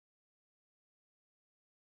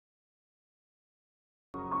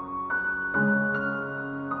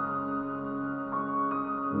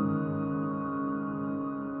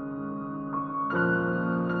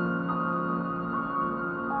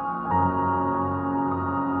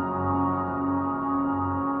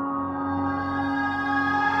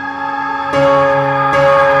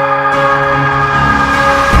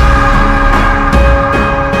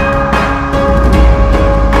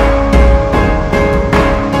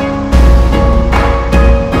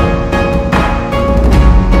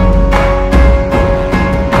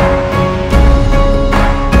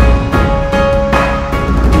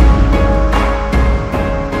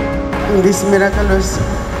these miraculous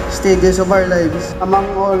stages of our lives, among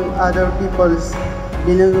all other peoples,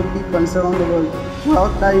 billions of people around the world.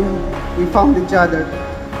 Throughout time, we found each other.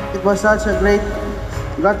 It was such a great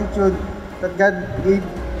gratitude that God gave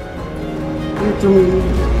you to me.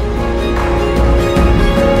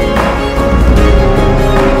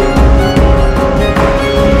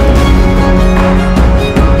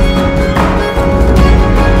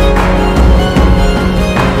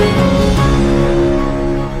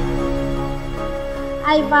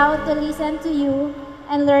 I vow to listen to you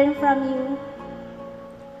and learn from you.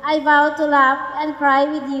 I vow to laugh and cry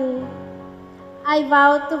with you. I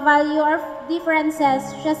vow to value our differences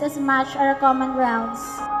just as much as our common grounds.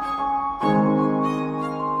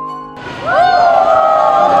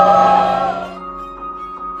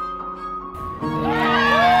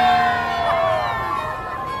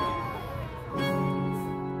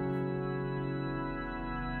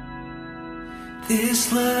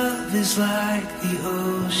 This love is like the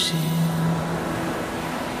ocean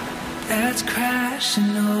that's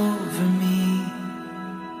crashing over me.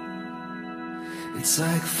 It's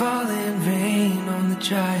like falling rain on the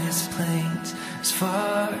driest plains as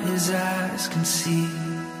far as eyes can see.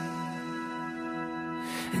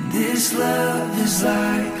 And this love is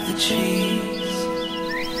like the trees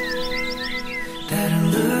that are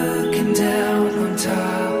looking down on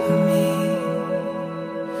top of me.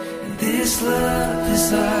 This love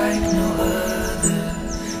is like no other.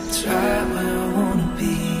 It's right where I wanna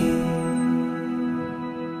be.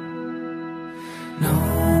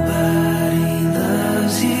 Nobody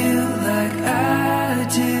loves you like I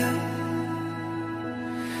do,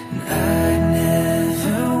 and I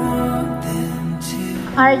never want them to.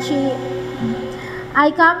 Archie, I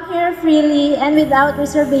come here freely and without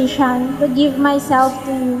reservation to give myself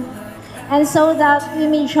to you, and so that we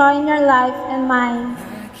may join your life and mine.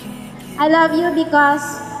 I love you because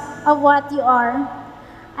of what you are.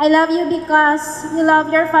 I love you because you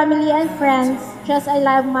love your family and friends just as I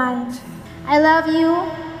love mine. I love you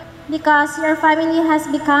because your family has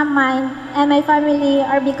become mine and my family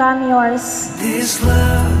are become yours. This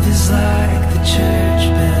love is like the church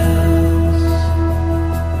bells,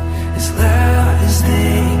 as loud as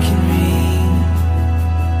they can ring.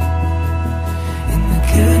 In the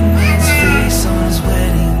good man's face on his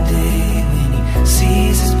wedding day, when he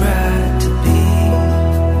sees his bride to be.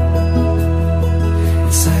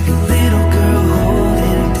 It's like a little girl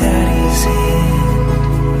holding her daddy's hand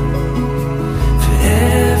for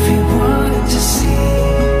everyone to see.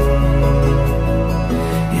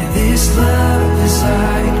 Yeah, this love is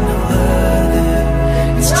like no other.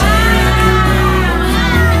 It's taking over me.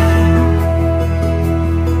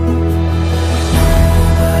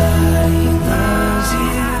 Nobody loves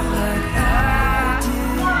you like I do.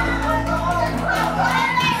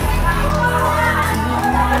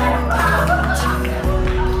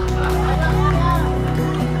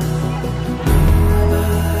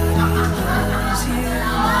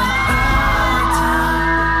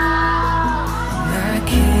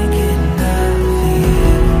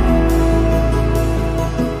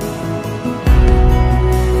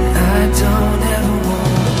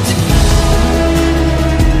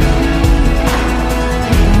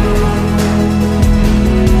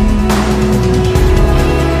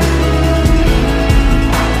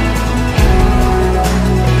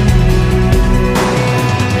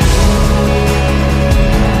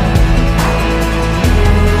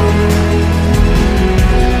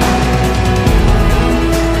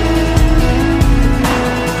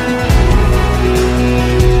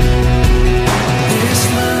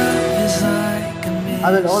 I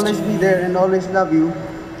will always be there and always love you.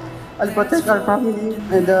 I'll protect our family,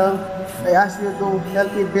 and I ask you to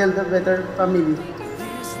help me build a better family.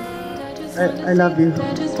 I love you.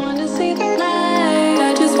 I just wanna see the light.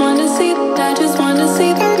 I just wanna see the light. I just wanna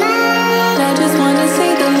see the light.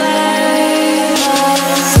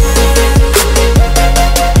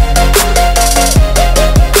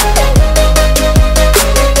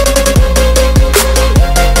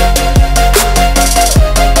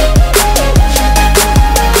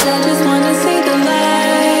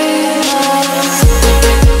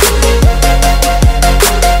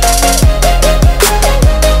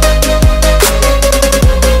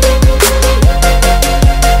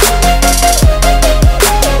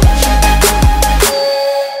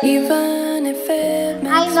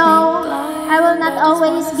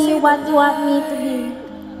 Always be what you want me to be.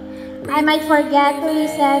 I might forget to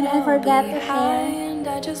listen and forget to share,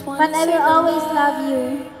 but I will always love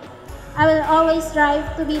you. I will always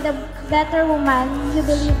strive to be the better woman you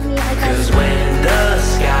believe me I can be. 'Cause when the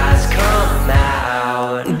skies come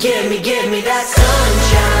out, give me that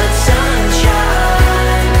sunshine,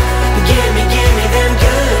 sunshine. Give me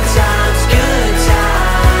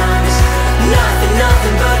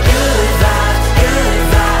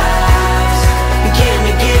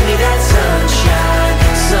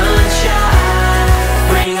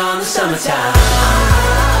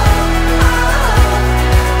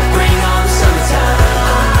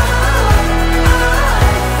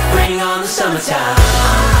summertime.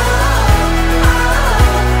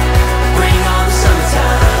 Bring on the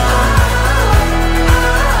summertime.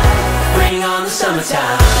 Bring on the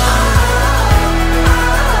summertime.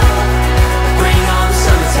 Bring on the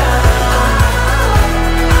summertime.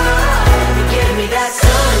 Give me that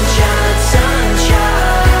sunshine,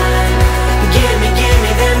 sunshine. Give me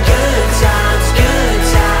them good times, good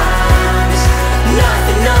times.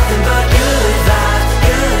 Nothing but good vibes,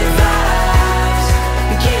 good vibes.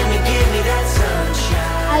 Give me that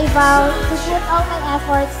sunshine. I vow to put all my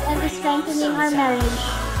efforts into strengthening our marriage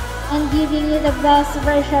and giving you the best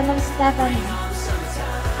version of Stephanie.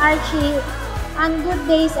 Archie, on good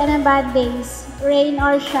days and on bad days, rain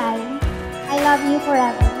or shine, I love you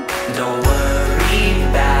forever. Don't worry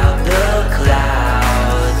about the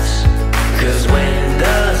clouds, 'cause when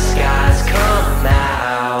the skies come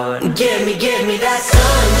out, give me that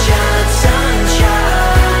sunshine,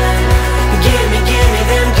 sunshine. Give me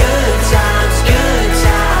them good times, good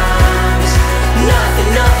times.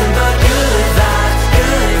 Nothing but good vibes,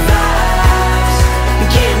 good vibes.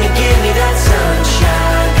 Give me that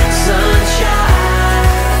sunshine, sunshine.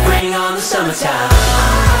 Bring on the summertime.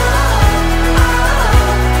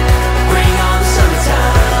 Bring on the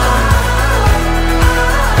summertime.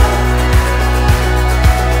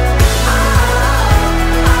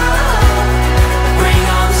 Bring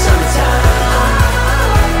on the summertime.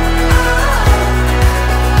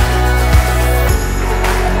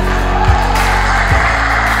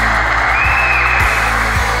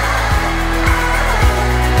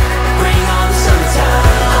 Bring on the summertime.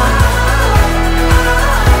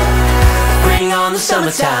 Bring on the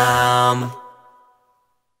summertime.